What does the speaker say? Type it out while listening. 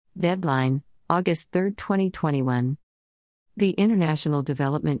Deadline, August 3, 2021. The International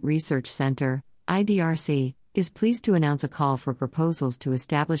Development Research Center, IDRC, is pleased to announce a call for proposals to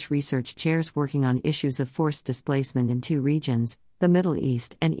establish research chairs working on issues of forced displacement in two regions, the Middle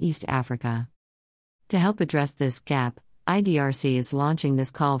East and East Africa. To help address this gap, IDRC is launching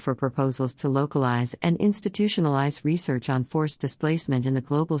this call for proposals to localize and institutionalize research on forced displacement in the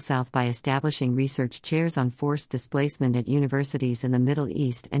Global South by establishing research chairs on forced displacement at universities in the Middle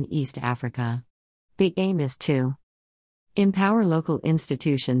East and East Africa. The aim is to empower local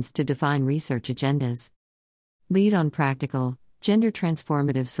institutions to define research agendas, lead on practical,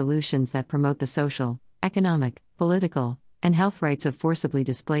 gender-transformative solutions that promote the social, economic, political, and health rights of forcibly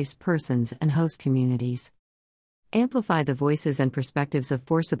displaced persons and host communities, amplify the voices and perspectives of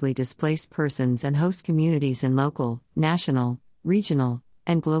forcibly displaced persons and host communities in local, national, regional,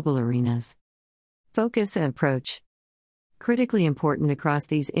 and global arenas. Focus and approach. Critically important across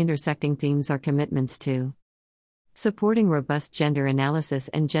these intersecting themes are commitments to supporting robust gender analysis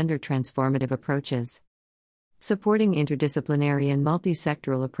and gender-transformative approaches, supporting interdisciplinary and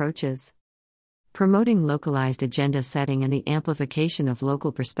multi-sectoral approaches, promoting localized agenda setting and the amplification of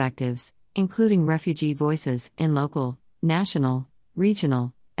local perspectives, including refugee voices, in local, national,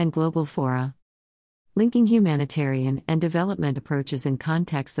 regional, and global fora, linking humanitarian and development approaches in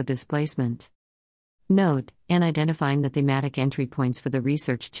contexts of displacement. Note, in identifying the thematic entry points for the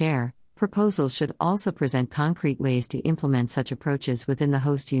research chair, proposals should also present concrete ways to implement such approaches within the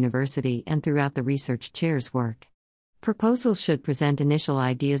host university and throughout the research chair's work. Proposals should present initial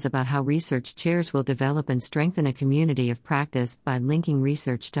ideas about how research chairs will develop and strengthen a community of practice by linking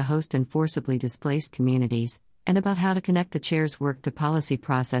research to host and forcibly displaced communities, and about how to connect the chair's work to policy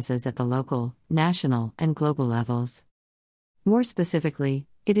processes at the local, national, and global levels. More specifically,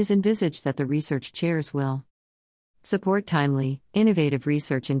 it is envisaged that the research chairs will support timely, innovative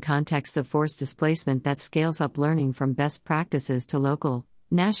research in contexts of forced displacement that scales up learning from best practices to local,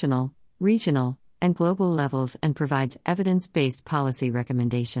 national, regional, and global levels and provides evidence-based policy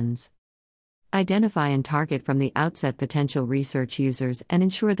recommendations. Identify and target from the outset potential research users and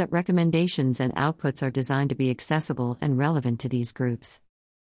ensure that recommendations and outputs are designed to be accessible and relevant to these groups.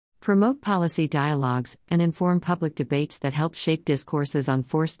 Promote policy dialogues and inform public debates that help shape discourses on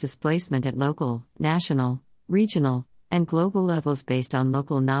forced displacement at local, national, regional, and global levels based on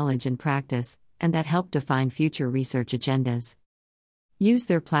local knowledge and practice, and that help define future research agendas. Use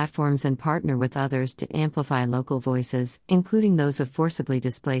their platforms and partner with others to amplify local voices, including those of forcibly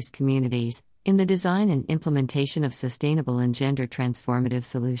displaced communities, in the design and implementation of sustainable and gender-transformative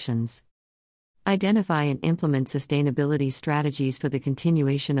solutions. Identify and implement sustainability strategies for the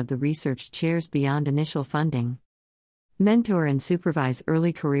continuation of the research chairs beyond initial funding. Mentor and supervise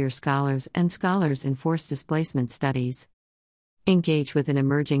early career scholars and scholars in forced displacement studies. Engage with an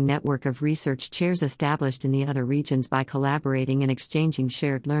emerging network of research chairs established in the other regions by collaborating and exchanging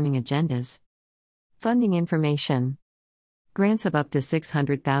shared learning agendas. Funding information. Grants of up to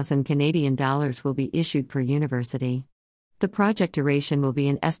 $600,000 Canadian dollars will be issued per university. The project duration will be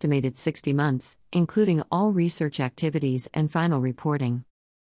an estimated 60 months, including all research activities and final reporting.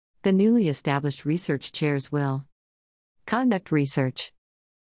 The newly established research chairs will conduct research,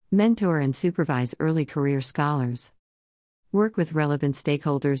 mentor and supervise early career scholars, work with relevant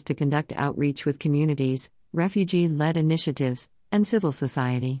stakeholders to conduct outreach with communities, refugee-led initiatives, and civil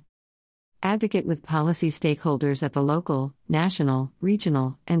society. Advocate with policy stakeholders at the local, national,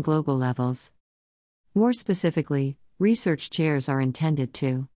 regional, and global levels. More specifically, research chairs are intended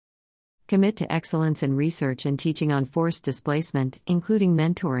to commit to excellence in research and teaching on forced displacement, including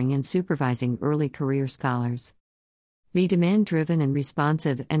mentoring and supervising early career scholars. Be demand-driven and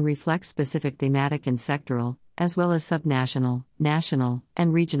responsive and reflect specific thematic and sectoral, as well as subnational, national,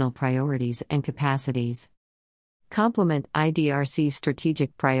 and regional priorities and capacities. Complement IDRC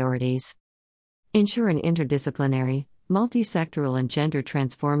strategic priorities. Ensure an interdisciplinary, multi-sectoral and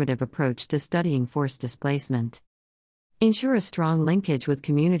gender-transformative approach to studying forced displacement. Ensure a strong linkage with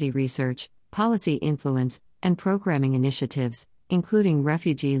community research, policy influence, and programming initiatives, including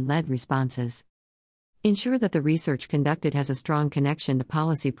refugee-led responses. Ensure that the research conducted has a strong connection to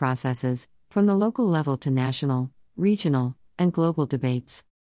policy processes, from the local level to national, regional, and global debates.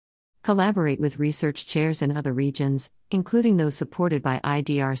 Collaborate with research chairs in other regions, including those supported by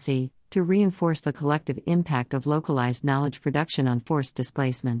IDRC, to reinforce the collective impact of localized knowledge production on forced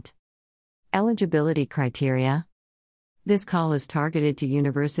displacement. Eligibility criteria. This call is targeted to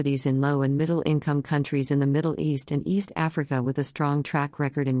universities in low and middle income countries in the Middle East and East Africa with a strong track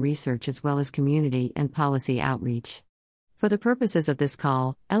record in research as well as community and policy outreach. For the purposes of this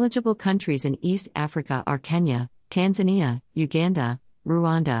call, eligible countries in East Africa are Kenya, Tanzania, Uganda,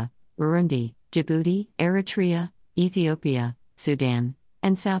 Rwanda, Burundi, Djibouti, Eritrea, Ethiopia, Sudan,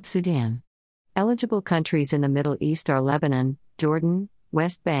 and South Sudan. Eligible countries in the Middle East are Lebanon, Jordan,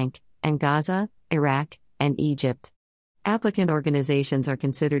 West Bank, and Gaza, Iraq, and Egypt. Applicant organizations are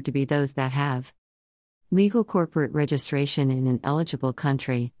considered to be those that have legal corporate registration in an eligible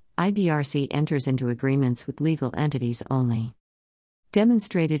country. IDRC enters into agreements with legal entities only.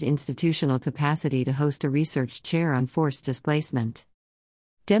 Demonstrated institutional capacity to host a research chair on forced displacement.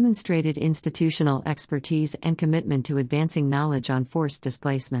 Demonstrated institutional expertise and commitment to advancing knowledge on forced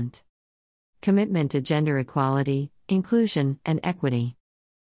displacement. Commitment to gender equality, inclusion, and equity.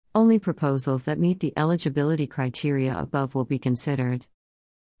 Only proposals that meet the eligibility criteria above will be considered.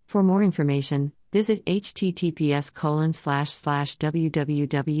 For more information, visit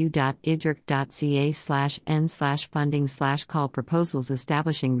https://www.idrc.ca/n/funding/call proposals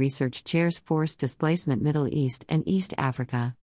establishing research chairs forced displacement Middle East and East Africa.